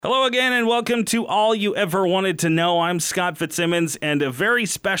Hello again, and welcome to All You Ever Wanted to Know. I'm Scott Fitzsimmons, and a very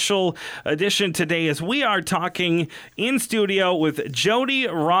special edition today as we are talking in studio with Jody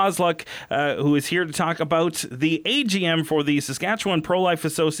Rosluck, who is here to talk about the AGM for the Saskatchewan Pro-Life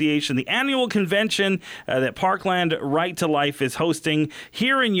Association, the annual convention that Parkland Right to Life is hosting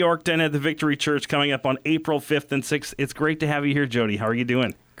here in Yorkton at the Victory Church coming up on April 5th and 6th. It's great to have you here, Jody. How are you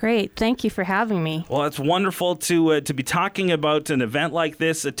doing? Great. Thank you for having me. Well, it's wonderful to be talking about an event like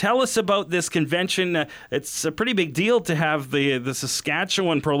this. Tell us about this convention. It's a pretty big deal to have the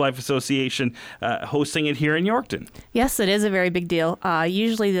Saskatchewan Pro-Life Association hosting it here in Yorkton. Yes, it is a very big deal.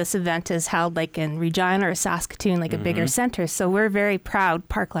 Usually this event is held like in Regina or Saskatoon, like a bigger center. So we're very proud,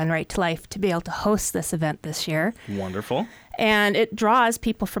 Parkland Right to Life, to be able to host this event this year. Wonderful. And it draws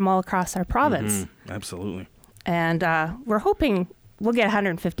people from all across our province. Absolutely. And we're hoping we'll get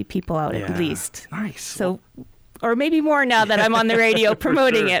 150 people out at least. Nice. So, or maybe more now that I'm on the radio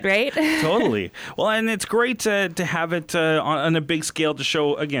promoting it, right? Totally. Well, and it's great to have it on a big scale to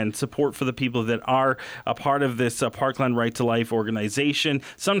show, again, support for the people that are a part of this Parkland Right to Life organization.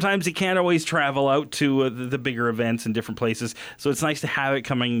 Sometimes you can't always travel out to the bigger events in different places, so it's nice to have it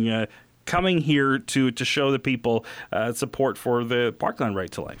coming here to show the people support for the Parkland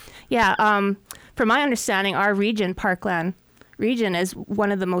Right to Life. Yeah. From my understanding, our region, Parkland region, is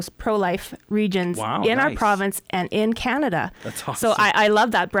one of the most pro-life regions in our province and in Canada. That's awesome. So I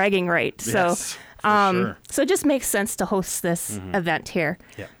love that bragging right. Yes, so it just makes sense to host this event here.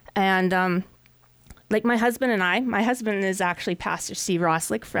 Yeah. And like my husband is actually Pastor Steve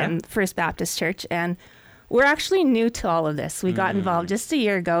Roslick from First Baptist Church, and we're actually new to all of this. We got involved just a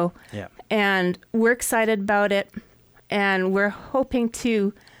year ago, and we're excited about it, and we're hoping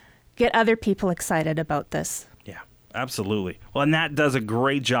to get other people excited about this. Absolutely. Well, and that does a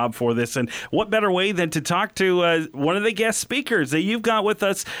great job for this. And what better way than to talk to one of the guest speakers that you've got with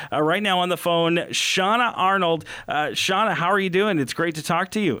us right now on the phone, Shauna Arnold. Shauna, how are you doing? It's great to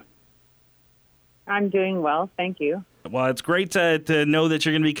talk to you. I'm doing well. Thank you. Well, it's great to know that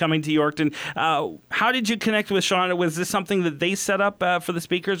you're going to be coming to Yorkton. How did you connect with Shauna? Was this something that they set up for the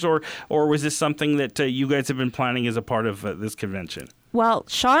speakers, or was this something that you guys have been planning as a part of this convention? Well,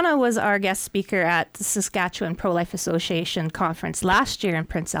 Shauna was our guest speaker at the Saskatchewan Pro-Life Association conference last year in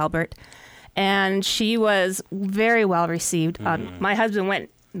Prince Albert, and she was very well received. My husband went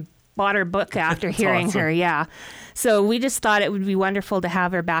and bought her book after hearing her. Yeah. So we just thought it would be wonderful to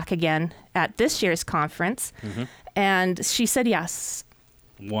have her back again at this year's conference. And she said yes.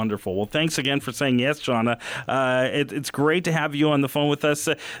 Wonderful. Well, thanks again for saying yes, Shauna. It's great to have you on the phone with us.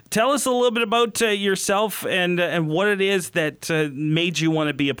 Tell us a little bit about yourself and what it is that made you want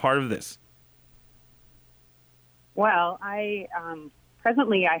to be a part of this. Well,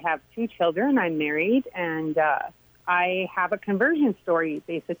 presently I have 2 children. I'm married, and I have a conversion story,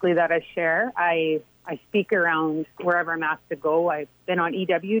 basically, that I share. I speak around wherever I'm asked to go. I've been on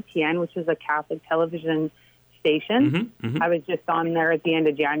AYEWTK, which is a Catholic television station. I was just on there at the end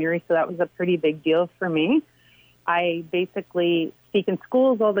of January, so that was a pretty big deal for me. I basically speak in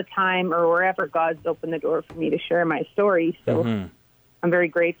schools all the time or wherever God's opened the door for me to share my story. So I'm very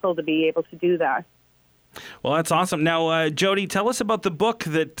grateful to be able to do that. Well, that's awesome. Now, Jody, tell us about the book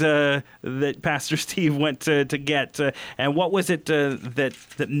that Pastor Steve went to get, and what was it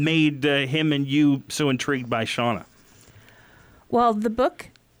that made him and you so intrigued by Shauna? Well, the book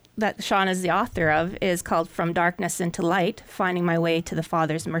that Shauna is the author of is called From Darkness into Light, Finding My Way to the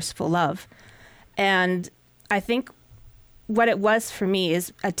Father's Merciful Love. And I think what it was for me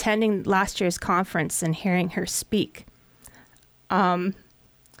is attending last year's conference and hearing her speak. Here, I'm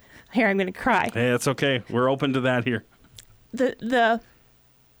going to cry. Hey, that's okay. We're open to that here. The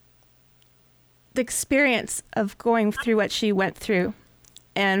experience of going through what she went through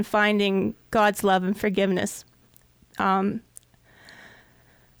and finding God's love and forgiveness,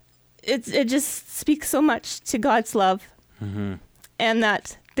 it just speaks so much to God's love, and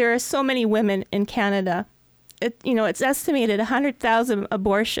that there are so many women in Canada. It's estimated 100,000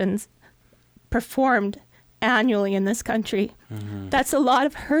 abortions performed annually in this country. That's a lot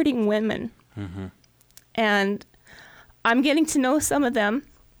of hurting women, and I'm getting to know some of them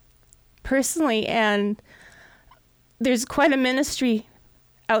personally, and there's quite a ministry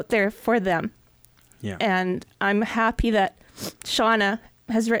out there for them. And I'm happy that Shauna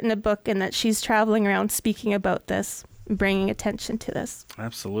has written a book and that she's traveling around speaking about this, bringing attention to this.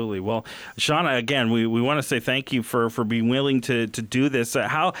 Absolutely. Well, Shauna, again, we want to say thank you for being willing to do this.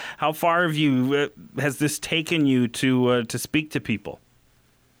 How far has this taken you to speak to people?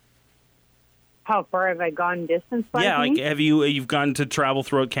 How far have I gone distance-wise? Yeah, you've gone to travel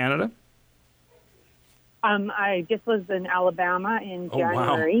throughout Canada? I just was in Alabama in Oh, wow.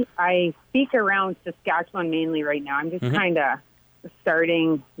 January. I speak around Saskatchewan mainly right now. I'm just kind of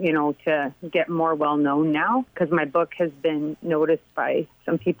starting, to get more well-known now because my book has been noticed by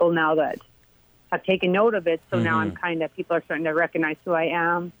some people now that have taken note of it. So now I'm people are starting to recognize who I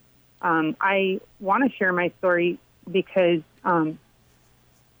am. I want to share my story because, I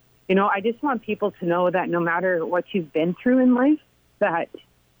just want people to know that no matter what you've been through in life, that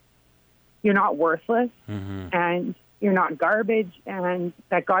you're not worthless and you're not garbage and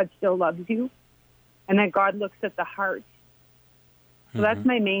that God still loves you and that God looks at the heart. So that's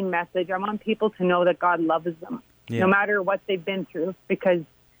my main message. I want people to know that God loves them no matter what they've been through, because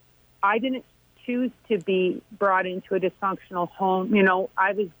I didn't choose to be brought into a dysfunctional home.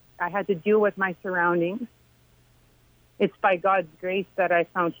 I had to deal with my surroundings. It's by God's grace that I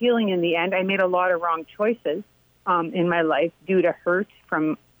found healing in the end. I made a lot of wrong choices in my life due to hurt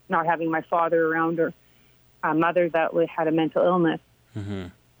from not having my father around or a mother that had a mental illness.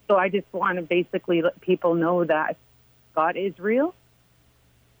 So I just want to basically let people know that God is real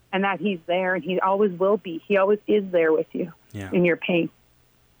and that he's there and he always will be. He always is there with you in your pain.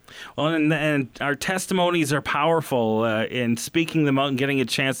 Well, and our testimonies are powerful in speaking them out and getting a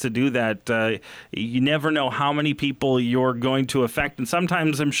chance to do that. You never know how many people you're going to affect, and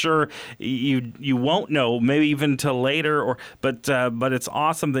sometimes I'm sure you won't know, maybe even till later. But it's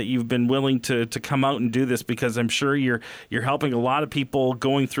awesome that you've been willing to come out and do this, because I'm sure you're helping a lot of people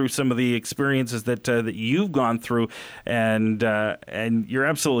going through some of the experiences that you've gone through, and you're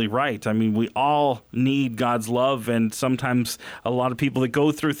absolutely right. I mean, we all need God's love, and sometimes a lot of people that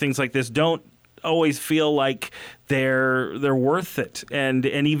go through things like this don't always feel like they're worth it, and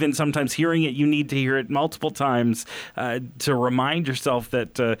even sometimes hearing it, you need to hear it multiple times to remind yourself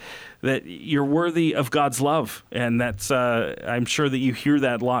that you're worthy of God's love, and that's I'm sure that you hear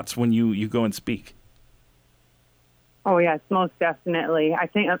that lots when you go and speak. Oh yes, most definitely. I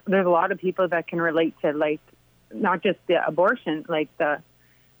think there's a lot of people that can relate to, like, not just the abortion, like the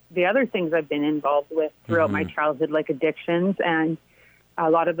other things I've been involved with throughout my childhood, like addictions and a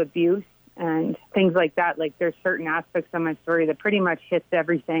lot of abuse and things like that. Like, there's certain aspects of my story that pretty much hits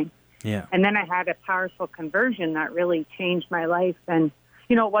everything. Yeah. And then I had a powerful conversion that really changed my life. And,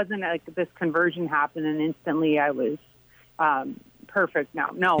 it wasn't like this conversion happened and instantly I was perfect now.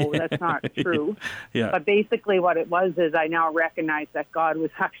 No, that's not true. Yeah. But basically what it was is I now recognize that God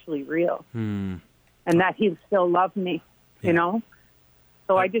was actually real and that he still loved me, you know?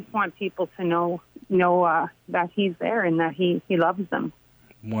 So I just want people to know that he's there and that he loves them.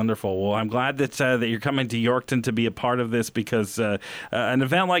 Wonderful. Well, I'm glad that you're coming to Yorkton to be a part of this, because an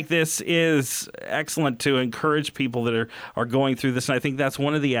event like this is excellent to encourage people that are going through this. And I think that's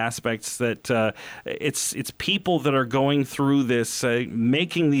one of the aspects that it's people that are going through this,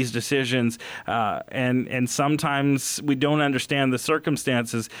 making these decisions, and sometimes we don't understand the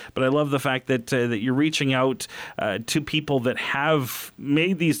circumstances. But I love the fact that you're reaching out to people that have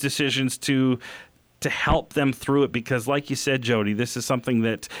made these decisions to help them through it, because like you said, Jody, this is something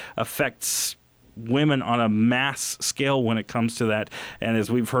that affects women on a mass scale when it comes to that. And as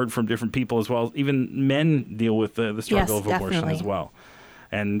we've heard from different people as well, even men deal with the struggle of abortion as well.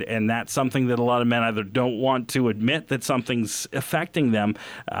 And that's something that a lot of men either don't want to admit that something's affecting them,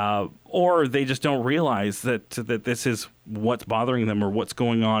 or they just don't realize that this is what's bothering them or what's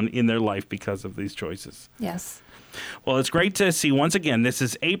going on in their life because of these choices. Yes. Well, it's great to see once again. This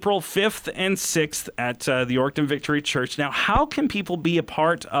is April 5th and 6th at the Yorkton Victory Church. Now, how can people be a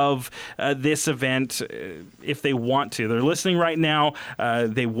part of this event if they want to? They're listening right now.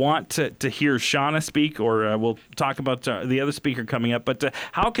 They want to hear Shauna speak, or we'll talk about the other speaker coming up. But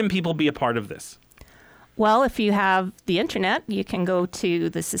how can people be a part of this? Well, if you have the internet, you can go to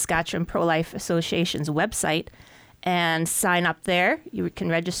the Saskatchewan Pro-Life Association's website and sign up there. You can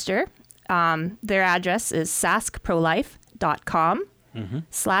register. Their address is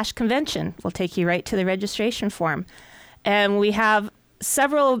saskprolife.com/convention. We'll take you right to the registration form. And we have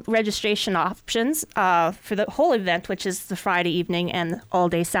several registration options for the whole event, which is the Friday evening and all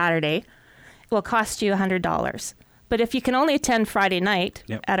day Saturday. It will cost you $100. But if you can only attend Friday night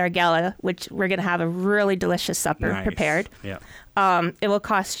at our gala, which we're going to have a really delicious supper prepared, it will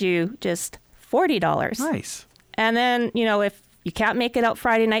cost you just $40. Nice. And then, if you can't make it out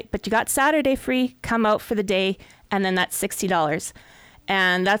Friday night, but you got Saturday free, come out for the day, and then that's $60.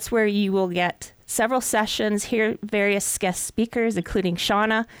 And that's where you will get several sessions, hear various guest speakers, including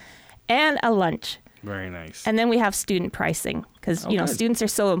Shauna, and a lunch. Very nice. And then we have student pricing, because, students are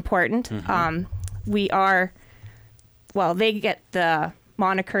so important. They get the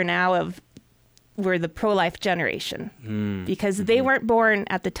moniker now of we're the pro-life generation, because they weren't born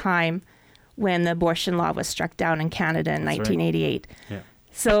at the time when the abortion law was struck down in Canada in 1988. Yeah.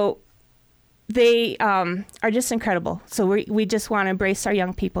 So they are just incredible. So we just want to embrace our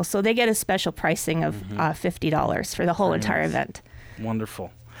young people. So they get a special pricing of $50 for the whole entire event.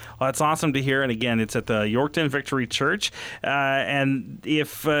 Wonderful. Well, that's awesome to hear. And again, it's at the Yorkton Victory Church. And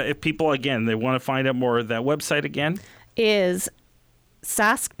if people, again, they want to find out more, that website again is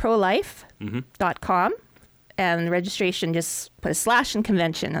saskprolife.com. And the registration, just put a / and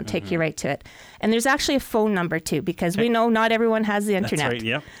convention. I'll take you right to it. And there's actually a phone number too, because we know not everyone has the internet. That's right,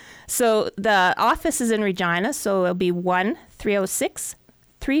 yeah. So the office is in Regina, so it'll be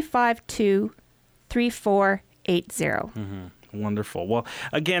 1-306-352-3480. Wonderful. Well,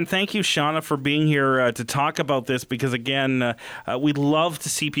 again, thank you, Shauna, for being here to talk about this, because, again, we'd love to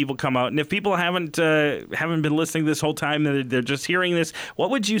see people come out. And if people haven't been listening this whole time, they're just hearing this,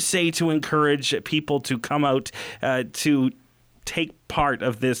 what would you say to encourage people to come out to take part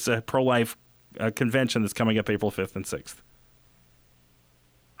of this pro-life convention that's coming up April 5th and 6th?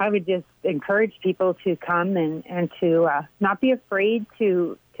 I would just encourage people to come and to not be afraid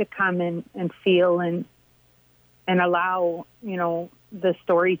to come and feel and allow, the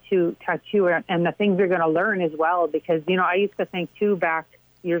story to touch you and the things you're going to learn as well. Because, I used to think too back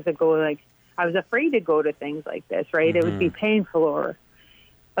years ago, like I was afraid to go to things like this, right? It would be painful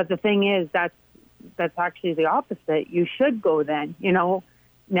but the thing is that's actually the opposite. You should go then,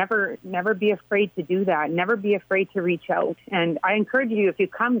 never be afraid to do that. Never be afraid to reach out. And I encourage you, if you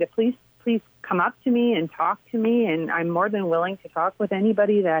come, to please come up to me and talk to me. And I'm more than willing to talk with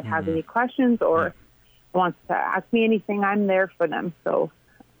anybody that has any questions or wants to ask me anything. I'm there for them. So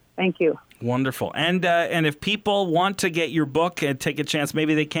thank you. Wonderful. And if people want to get your book and take a chance,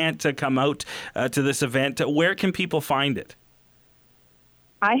 maybe they can't come out to this event, where can people find it?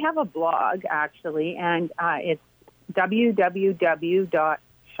 I have a blog, actually, and it's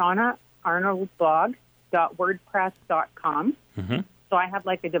www.shaunaarnoldblog.wordpress.com. So I have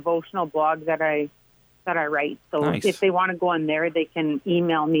like a devotional blog that I write. So nice. If they want to go on there, they can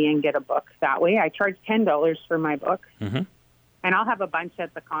email me and get a book that way. I charge $10 for my book. And I'll have a bunch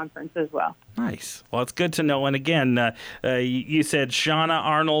at the conference as well. Nice. Well, it's good to know. And again, you said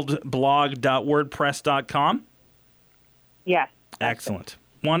shaunaarnoldblog.wordpress.com? Yes. Excellent.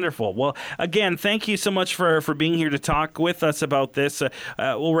 Wonderful. Well, again, thank you so much for being here to talk with us about this.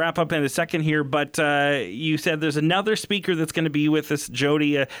 We'll wrap up in a second here, but you said there's another speaker that's going to be with us,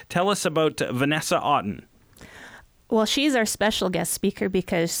 Jody. Tell us about Vanessa Otten. Well, she's our special guest speaker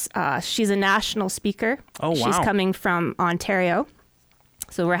because she's a national speaker. Oh, wow. She's coming from Ontario,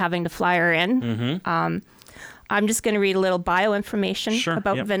 so we're having to fly her in. I'm just going to read a little bio information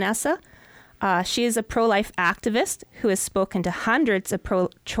about Vanessa. She is a pro-life activist who has spoken to hundreds of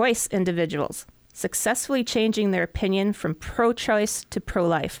pro-choice individuals, successfully changing their opinion from pro-choice to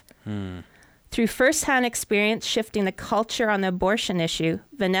pro-life. Through first-hand experience shifting the culture on the abortion issue,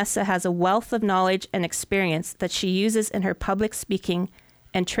 Vanessa has a wealth of knowledge and experience that she uses in her public speaking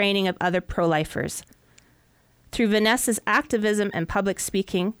and training of other pro-lifers. Through Vanessa's activism and public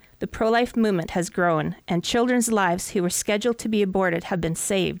speaking, the pro-life movement has grown, and children's lives who were scheduled to be aborted have been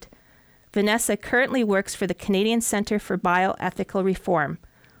saved. Vanessa currently works for the Canadian Centre for Bioethical Reform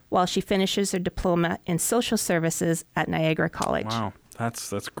while she finishes her diploma in social services at Niagara College. Wow,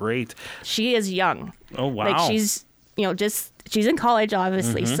 that's great. She is young. Oh, wow. Like she's in college,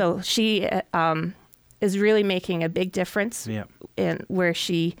 obviously. So she is really making a big difference in where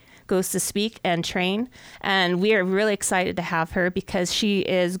she goes to speak and train. And we are really excited to have her because she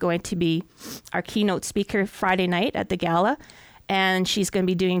is going to be our keynote speaker Friday night at the gala. And she's going to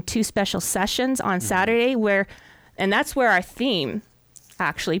be doing 2 special sessions on Saturday and that's where our theme,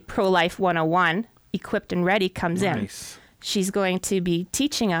 actually, Pro-Life 101, Equipped and Ready, comes in. She's going to be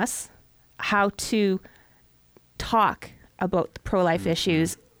teaching us how to talk about the pro-life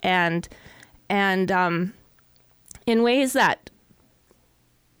issues and in ways that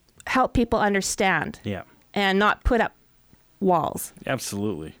help people understand and not put up walls.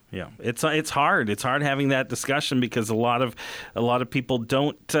 Absolutely. Yeah. It's hard. It's hard having that discussion because a lot of people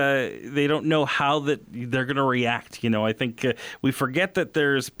don't know how that they're going to react. I think we forget that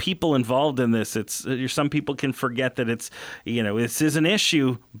there's people involved in this. It's some people can forget that it's this is an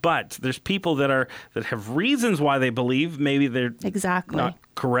issue, but there's people that have reasons why they believe maybe they're not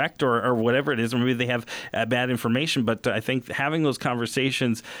correct or whatever it is, or maybe they have bad information. But I think having those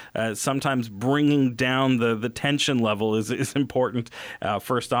conversations, sometimes bringing down the tension level is important.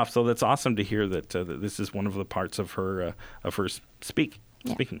 First off, so that's awesome to hear that this is one of the parts of her speak.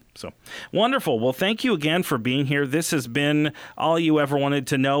 speaking. So wonderful. Well, thank you again for being here. This has been All You Ever Wanted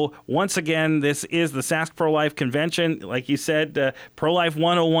to Know. Once again, this is the Sask Pro-Life Convention. Like you said, Pro-Life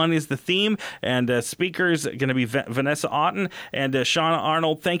 101 is the theme, and speakers are going to be Vanessa Otten and Shauna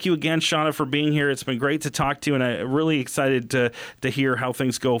Arnold. Thank you again, Shauna, for being here. It's been great to talk to you, and I'm really excited to hear how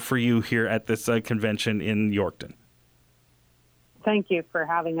things go for you here at this convention in Yorkton. Thank you for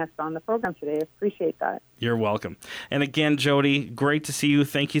having us on the program today. I appreciate that. You're welcome. And again, Jody, great to see you.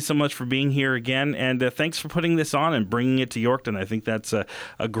 Thank you so much for being here again. And thanks for putting this on and bringing it to Yorkton. I think that's a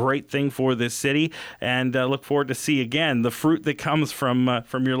great thing for this city. And look forward to see, again, the fruit that comes from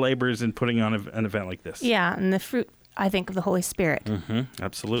your labors in putting on an event like this. Yeah, and the fruit, I think, of the Holy Spirit. Mm-hmm,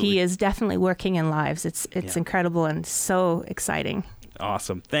 absolutely. He is definitely working in lives. It's incredible and so exciting.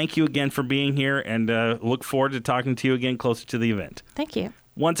 Awesome. Thank you again for being here, and look forward to talking to you again closer to the event. Thank you.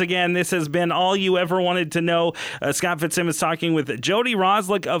 Once again, this has been All You Ever Wanted to Know. Scott Fitzsimmons talking with Jody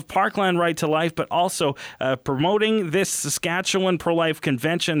Roslick of Parkland Right to Life, but also promoting this Saskatchewan Pro-Life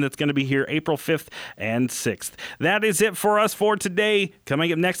Convention that's going to be here April 5th and 6th. That is it for us for today.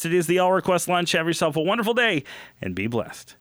 Coming up next, it is the All Request Lunch. Have yourself a wonderful day, and be blessed.